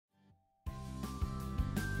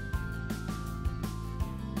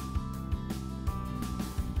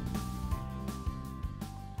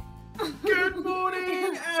Good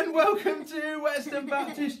morning and welcome to Whetstone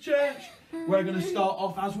Baptist Church. We're going to start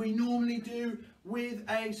off as we normally do with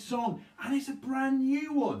a song, and it's a brand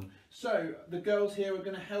new one. So the girls here are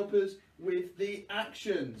going to help us with the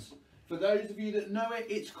actions. For those of you that know it,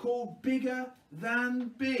 it's called Bigger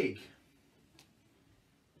Than Big.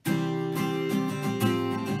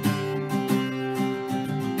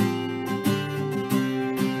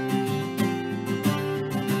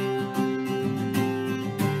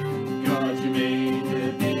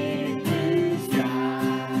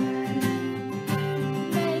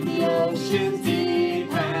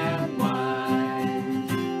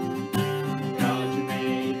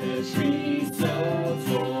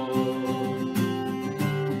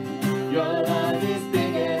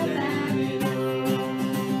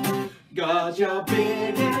 God, you're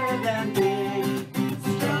bigger than big,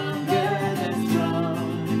 stronger than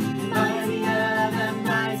strong, mightier than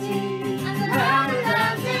mighty, louder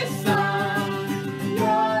than this song.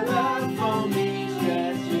 Your love for me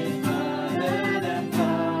stretches farther than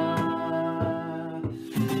far.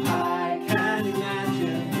 I can't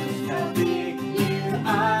imagine just how big you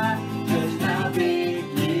are, just how big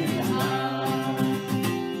you are.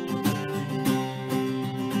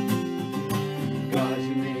 God,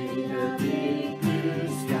 you made a big blue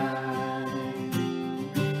sky,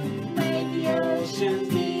 made the oceans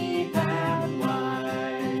deep and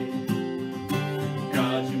wide.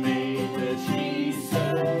 God, you made the trees so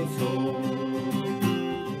tall.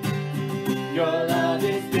 Your love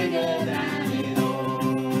is bigger than it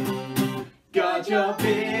all. God, you're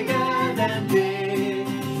bigger than big,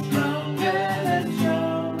 stronger than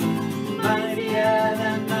strong, mightier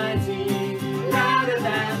than mighty, louder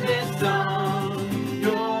than this song.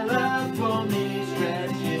 Your love for me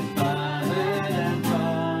stretches farther than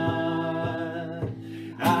far.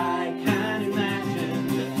 I can't imagine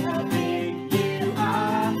just how big you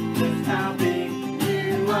are, just how big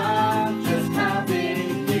you are, just how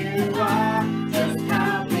big you are, just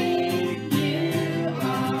how big you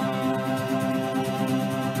are.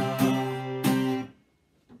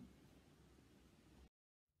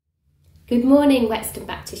 Good morning, Whetstone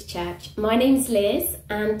Baptist Church. My name's Liz,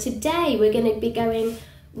 and today we're going to be going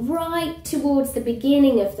right towards the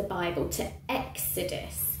beginning of the Bible to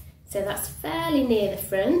Exodus. So that's fairly near the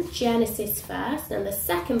front, Genesis first, and the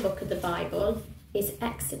second book of the Bible is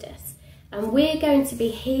Exodus. And we're going to be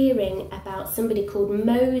hearing about somebody called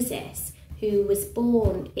Moses, who was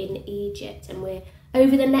born in Egypt. And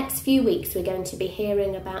over the next few weeks, we're going to be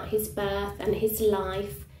hearing about his birth and his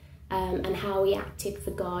life, and how he acted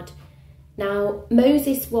for God. Now,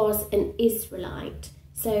 Moses was an Israelite,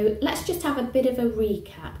 so let's just have a bit of a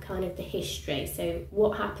recap, kind of the history, so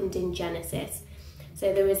what happened in Genesis.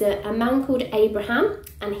 So there was a man called Abraham,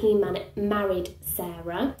 and he married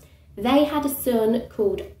Sarah. They had a son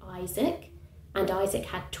called Isaac, and Isaac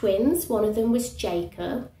had twins. One of them was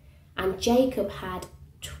Jacob, and Jacob had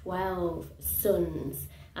 12 sons.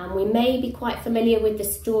 And we may be quite familiar with the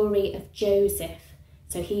story of Joseph.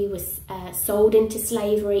 So he was sold into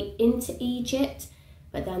slavery into Egypt,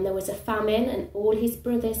 but then there was a famine and all his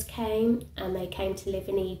brothers came and they came to live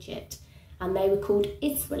in Egypt, and they were called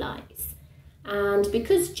Israelites. And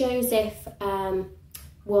because Joseph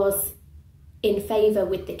was in favour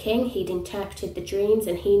with the king, he'd interpreted the dreams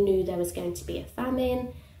and he knew there was going to be a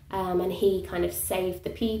famine, and he kind of saved the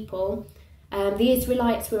people. The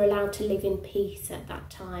Israelites were allowed to live in peace at that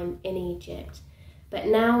time in Egypt. But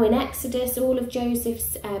now in Exodus, all of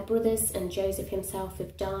Joseph's brothers and Joseph himself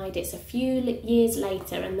have died. It's a few years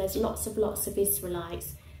later, and there's lots of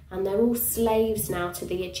Israelites, and they're all slaves now to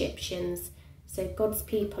the Egyptians. So God's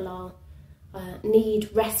people need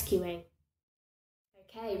rescuing.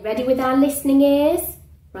 Okay, ready with our listening ears?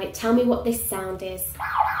 Right, tell me what this sound is.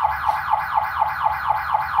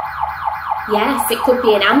 Yes, it could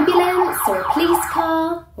be an ambulance or a police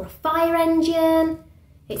car or a fire engine.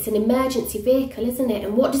 It's an emergency vehicle, isn't it?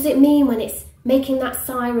 And what does it mean when it's making that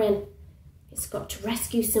siren? It's got to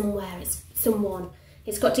rescue someone.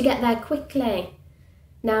 It's got to get there quickly.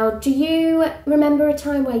 Now, do you remember a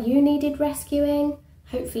time where you needed rescuing?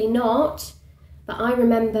 Hopefully not. But I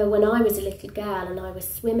remember when I was a little girl and I was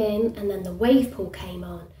swimming, and then the wave pool came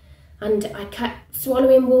on, and I kept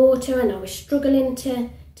swallowing water and I was struggling to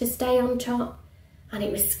stay on top, and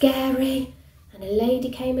it was scary. And a lady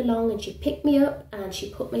came along and she picked me up and she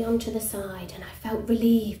put me onto the side, and I felt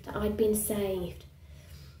relieved that I'd been saved.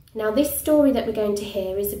 Now, this story that we're going to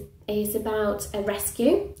hear is about a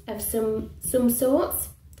rescue of some sorts.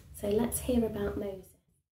 So let's hear about Moses.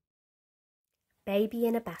 Baby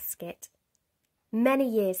in a basket. Many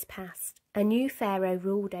years passed. A new Pharaoh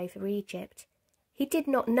ruled over Egypt. He did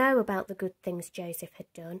not know about the good things Joseph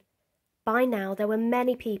had done, By now there were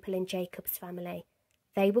many people in Jacob's family.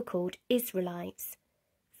 They were called Israelites.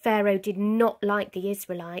 Pharaoh did not like the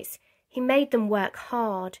Israelites. He made them work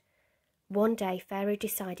hard. One day Pharaoh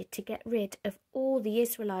decided to get rid of all the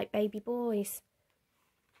Israelite baby boys.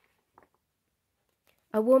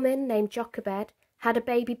 A woman named Jochebed had a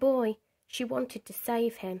baby boy. She wanted to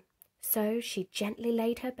save him, so she gently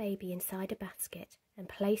laid her baby inside a basket and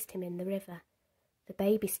placed him in the river. The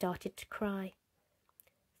baby started to cry.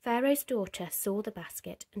 Pharaoh's daughter saw the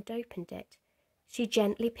basket and opened it. She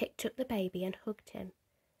gently picked up the baby and hugged him.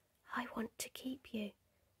 "I want to keep you,"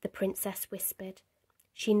 the princess whispered.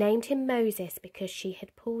 She named him Moses because she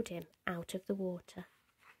had pulled him out of the water.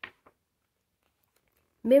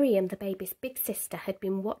 Miriam, the baby's big sister, had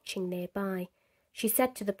been watching nearby. She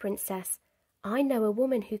said to the princess, "I know a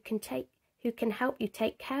woman who can help you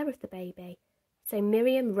take care of the baby." So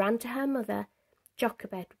Miriam ran to her mother.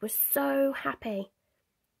 Jochebed was so happy.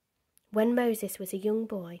 When Moses was a young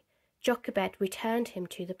boy, Jochebed returned him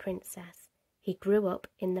to the princess. He grew up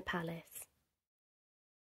in the palace.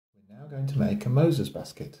 We're now going to make a Moses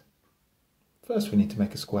basket. First we need to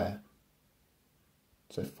make a square.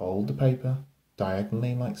 So fold the paper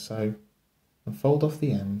diagonally like so, and fold off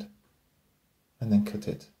the end, and then cut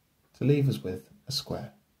it to leave us with a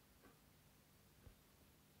square.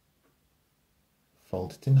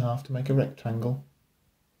 Fold it in half to make a rectangle,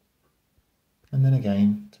 and then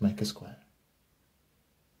again to make a square.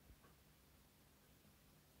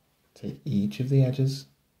 Take each of the edges,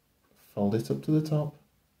 fold it up to the top,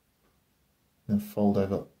 then fold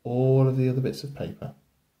over all of the other bits of paper.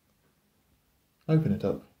 Open it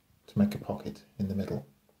up to make a pocket in the middle,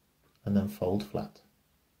 and then fold flat.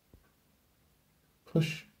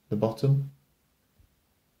 Push the bottom,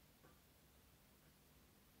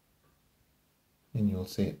 and you'll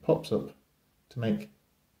see it pops up to make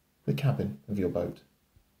the cabin of your boat.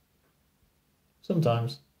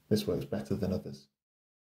 Sometimes this works better than others.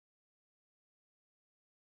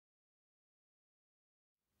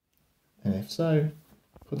 And if so,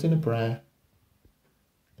 put in a prayer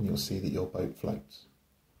and you'll see that your boat floats.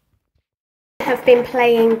 We have been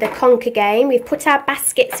playing the conquer game. We've put our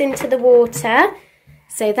baskets into the water.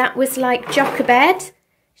 So that was like Jochebed.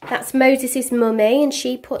 That's Moses' mummy, and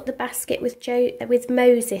she put the basket with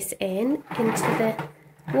Moses into the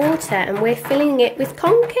water, and we're filling it with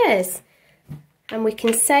conkers. And we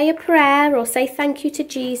can say a prayer or say thank you to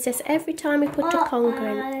Jesus every time we put a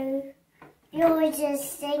conker in. Yours is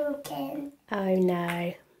sinking. Oh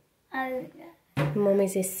no. Oh no.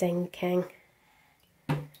 Mummy's is sinking.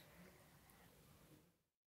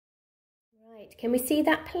 Right, can we see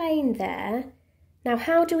that plane there? Now,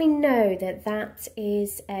 how do we know that that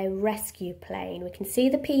is a rescue plane? We can see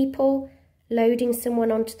the people loading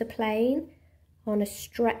someone onto the plane on a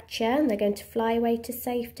stretcher, and they're going to fly away to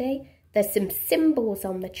safety. There's some symbols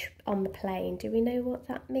on the plane. Do we know what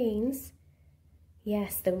that means?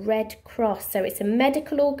 Yes, the Red Cross. So it's a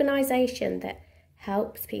medical organisation that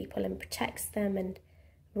helps people and protects them and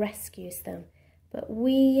rescues them. But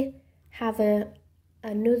we have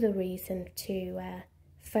another reason to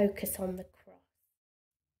focus on the cross.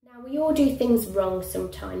 Now, we all do things wrong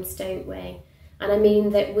sometimes, don't we? And I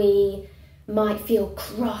mean that we might feel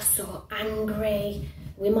cross or angry.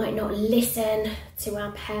 We might not listen to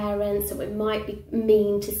our parents, or we might be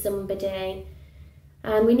mean to somebody.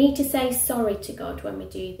 And we need to say sorry to God when we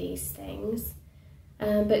do these things.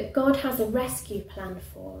 But God has a rescue plan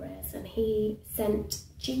for us, and he sent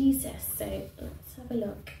Jesus. So let's have a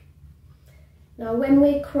look. Now, when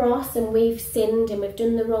we're cross and we've sinned and we've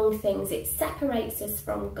done the wrong things, it separates us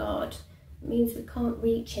from God. It means we can't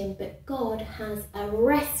reach him, but God has a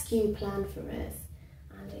rescue plan for us.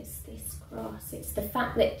 And it's this cross. It's the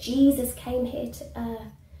fact that Jesus came here to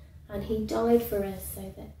earth and he died for us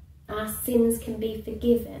so that our sins can be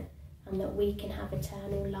forgiven and that we can have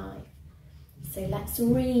eternal life. So let's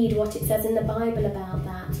read what it says in the Bible about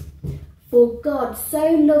that. For God so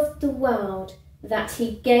loved the world that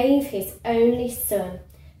he gave his only Son,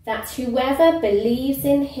 that whoever believes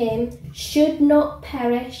in him should not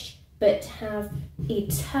perish but have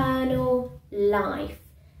eternal life.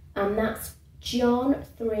 And that's John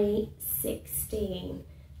 3:16.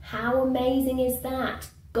 How amazing is that?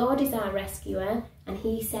 God is our rescuer, and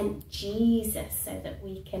he sent Jesus so that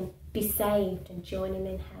we can be saved and join him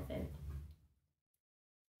in heaven.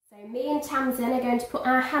 So me and Tamsin are going to put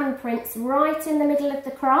our handprints right in the middle of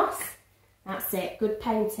the cross. That's it, good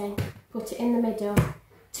painting. Put it in the middle.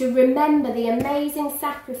 To remember the amazing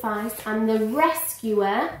sacrifice and the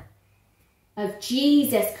rescuer of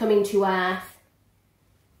Jesus coming to earth.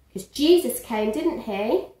 Because Jesus came, didn't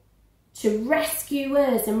he? To rescue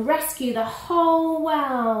us and rescue the whole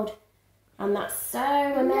world And that's so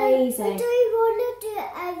amazing. I don't want to do it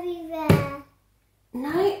everywhere.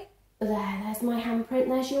 No. There's my handprint.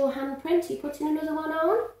 There's your handprint. Are you putting another one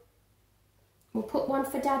on? We'll put one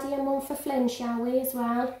for Daddy and one for Flynn, shall we, as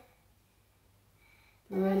well?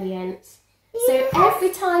 Brilliant. So every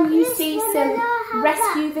time you see some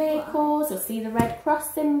rescue vehicles or see the Red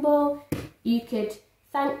Cross symbol, you could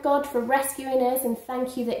thank God for rescuing us and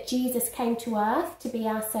thank you that Jesus came to earth to be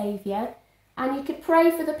our saviour. And you could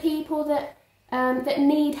pray for the people that that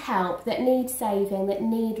need help, that need saving, that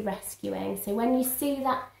need rescuing. So when you see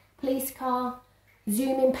that police car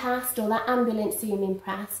zooming past or that ambulance zooming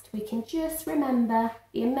past, we can just remember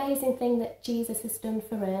the amazing thing that Jesus has done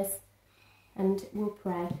for us, and we'll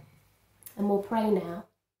pray. And we'll pray now.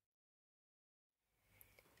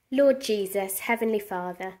 Lord Jesus, Heavenly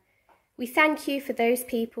Father, we thank you for those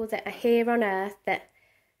people that are here on earth that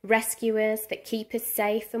rescue us, that keep us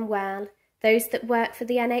safe and well, those that work for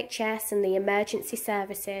the NHS and the emergency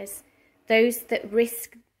services, those that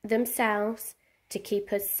risk themselves to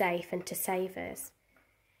keep us safe and to save us.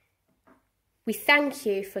 We thank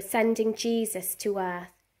you for sending Jesus to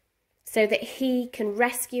earth so that he can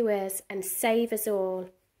rescue us and save us all.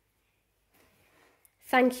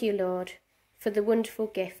 Thank you, Lord, for the wonderful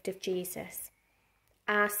gift of Jesus,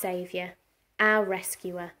 our Saviour, our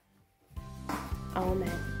rescuer.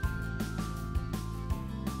 Amen.